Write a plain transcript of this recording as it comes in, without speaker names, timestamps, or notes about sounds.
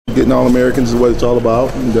Getting All-Americans is what it's all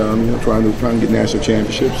about, and trying to get national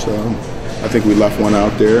championships. I think we left one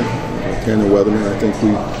out there. Tanner Weatherman, I think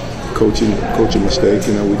we coaching mistake.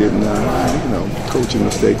 We didn't, coaching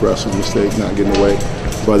mistake, Russell's mistake, not getting away.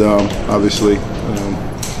 But obviously,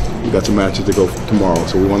 we got some matches to go tomorrow,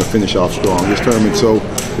 so we want to finish off strong. This tournament, so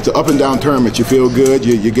it's an up and down tournament. You feel good,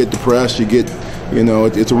 you get depressed, you get,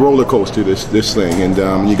 it's a roller coaster, this thing,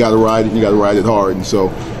 and you got to ride it, and you got to ride it hard. And so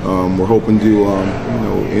we're hoping to,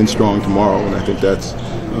 end strong tomorrow, and I think that's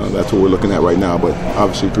what we're looking at right now. But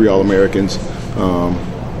obviously, 3 All-Americans.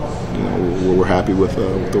 We're happy with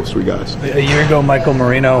those 3 guys. A year ago, Michael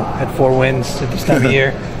Marino had 4 wins at this time of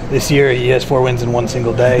year. This year, he has 4 wins in one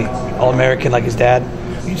single day. All-American like his dad.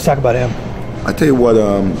 You just talk about him. I tell you what,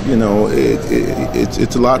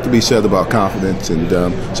 it's a lot to be said about confidence and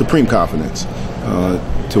supreme confidence.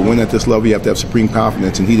 To win at this level, you have to have supreme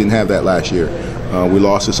confidence, and he didn't have that last year. We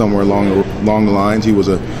lost it somewhere along the lines. He was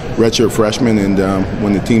a redshirt freshman, and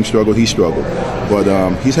when the team struggled, he struggled. But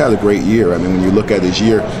he's had a great year. I mean, when you look at his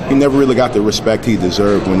year, he never really got the respect he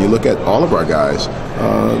deserved. When you look at all of our guys,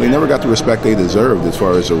 they never got the respect they deserved as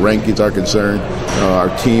far as the rankings are concerned. Our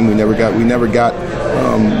team, we never got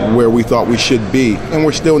where we thought we should be, and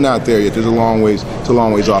we're still not there yet. It's a long ways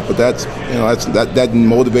off. But that didn't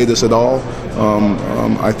motivate us at all.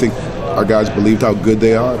 I think our guys believed how good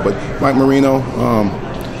they are. But Mike Marino,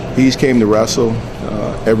 he's came to wrestle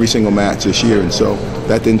every single match this year, and so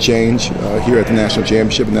that didn't change here at the national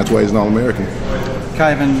championship, and that's why he's an All-American.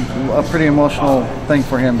 Kevin, a pretty emotional thing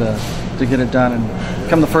for him to get it done and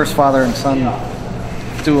become the first father and son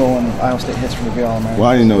duo in Iowa State history to be All-American. Well,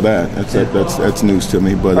 I didn't know that. That's news to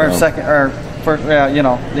me. But first,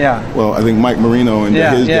 yeah. Well, I think Mike Marino and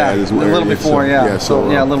his dad is where a little before, a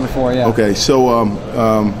little before, yeah. Okay, so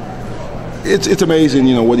it's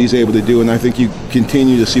amazing, what he's able to do, and I think you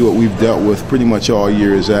continue to see what we've dealt with pretty much all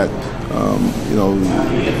year is that,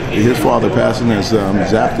 his father passing has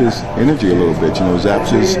zapped his energy a little bit, zapped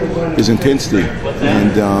his intensity,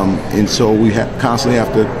 and so we constantly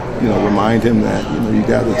have to, remind him that, you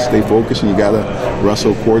got to stay focused and you got to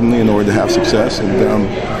wrestle accordingly in order to have success. And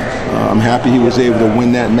I'm happy he was able to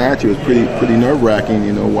win that match. It was pretty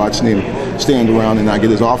nerve-wracking, watching him stand around and not get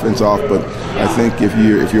his offense off. But I think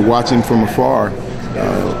if you're watching from afar,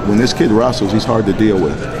 when this kid wrestles, he's hard to deal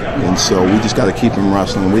with. And so we just got to keep him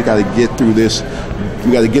wrestling. We got to get through this.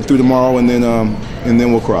 We got to get through tomorrow, and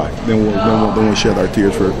then we'll cry. Then we'll shed our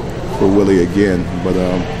tears for Willie again. But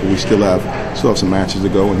we still have some matches to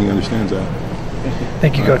go, and he understands that.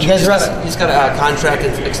 Thank you, Coach. He's got a contract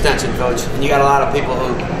extension, Coach, and you got a lot of people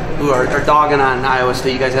who are dogging on Iowa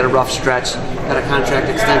State. You guys had a rough stretch, got a contract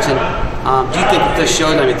extension. Do you think that this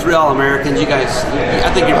shows? I mean, 3 All-Americans. You guys,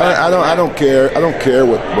 I think you're. I don't care. I don't care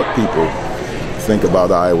what people think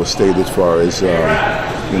about Iowa State as far as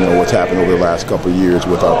what's happened over the last couple of years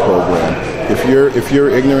with our program. If you're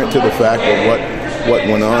ignorant to the fact of what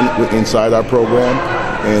went on inside our program,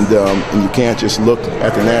 and you can't just look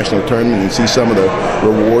at the national tournament and see some of the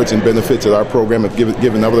rewards and benefits that our program have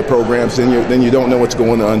given other programs, then you don't know what's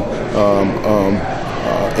going on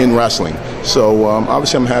in wrestling. So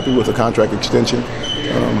obviously I'm happy with the contract extension.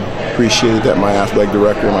 Appreciated that my athletic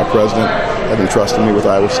director and my president have entrusted me with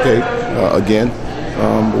Iowa State again.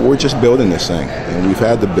 But we're just building this thing, and we've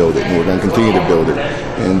had to build it, and we're going to continue to build it.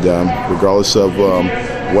 And regardless of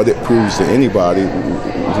what it proves to anybody,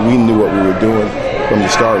 we knew what we were doing from the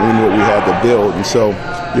start. We knew what we had to build, and so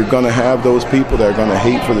you're going to have those people that are going to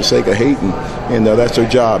hate for the sake of hating, and that's their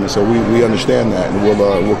job. And so we understand that, and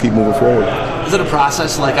we'll keep moving forward. Is it a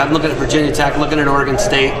process? Like I'm looking at Virginia Tech, looking at Oregon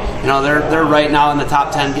State. They're right now in the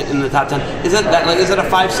top 10, getting in the top 10. Is it a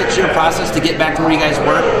 5-6 year process to get back to where you guys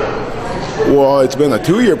were? Well, it's been a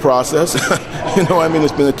 2-year process.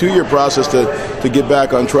 It's been a 2-year process to get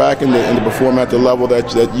back on track and to perform at the level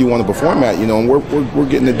that you want to perform at. And we're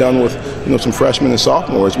getting it done with some freshmen and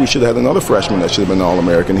sophomores. We should have had another freshman that should have been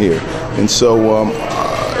All-American here. And so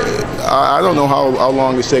I don't know how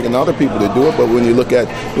long it's taken other people to do it, but when you look at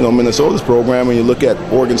Minnesota's program, and you look at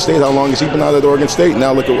Oregon State, how long has he been out at Oregon State?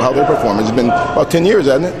 Now look at how they're performing. It's been about 10 years,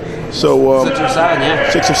 hasn't it? So 6 or 7, yeah.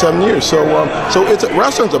 6 or 7 years. So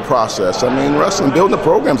wrestling's a process. Building a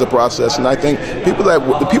program's a process, and I think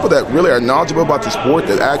the people that really are knowledgeable about the sport,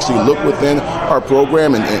 that actually look within our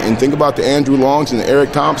program and think about the Andrew Longs and the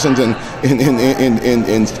Eric Thompsons and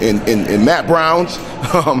Matt Browns,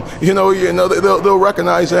 they'll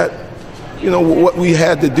recognize that. What we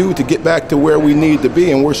had to do to get back to where we need to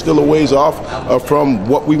be, and we're still a ways off from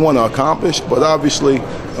what we want to accomplish. But obviously,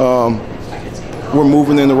 we're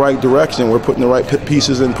moving in the right direction. We're putting the right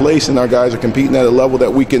pieces in place, and our guys are competing at a level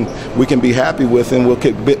that we can be happy with, and we'll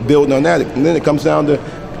keep building on that. And then it comes down to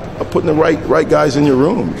putting the right guys in your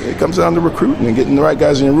room. It comes down to recruiting and getting the right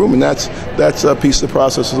guys in your room, and that's a piece of the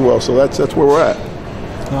process as well. So that's where we're at.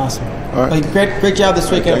 Awesome. All right. Well, great job this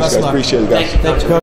weekend. Thanks, Best of guys. luck. Appreciate it, guys. Thank you, Coach.